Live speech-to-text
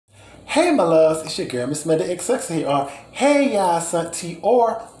Hey my loves, it's your girl Miss Meda XX here, or hey y'all Son T,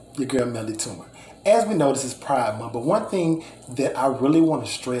 or your girl Melody Toomer. As we know, this is Pride Month, but one thing that I really want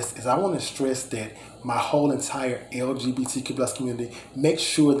to stress is I want to stress that my whole entire LGBTQ plus community, make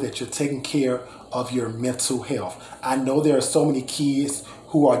sure that you're taking care of your mental health. I know there are so many kids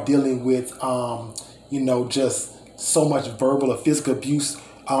who are dealing with, just so much verbal or physical abuse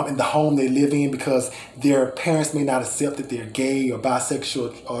in the home they live in because their parents may not accept that they're gay or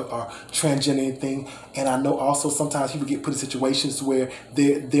bisexual or transgender anything. And I know also sometimes people get put in situations where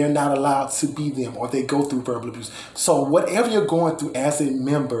they're not allowed to be them or they go through verbal abuse. So whatever you're going through as a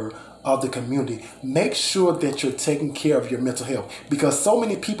member of the community, make sure that you're taking care of your mental health, because so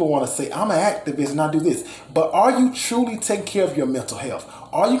many people want to say, I'm an activist and I do this, but are you truly taking care of your mental health?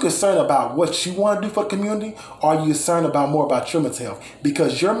 Are you concerned about what you want to do for the community, or are you concerned about more about your mental health?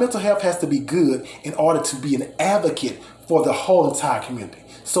 Because your mental health has to be good in order to be an advocate for the whole entire community.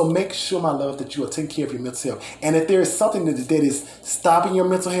 So make sure, my love, that you are taking care of your mental health. And if there is something that is stopping your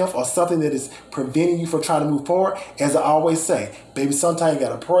mental health or something that is preventing you from trying to move forward, as I always say, baby, sometimes you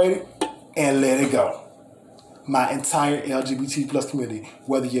got to pray and let it go. My entire LGBT plus community,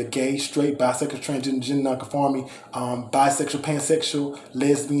 whether you're gay, straight, bisexual, transgender, gender nonconforming, bisexual, pansexual,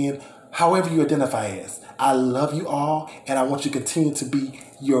 lesbian, however you identify as, I love you all, and I want you to continue to be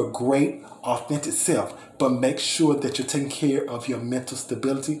your great, authentic self. But make sure that you're taking care of your mental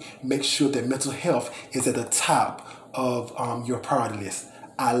stability. Make sure that mental health is at the top of your priority list.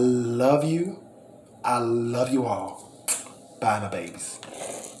 I love you. I love you all. Bye, my babies.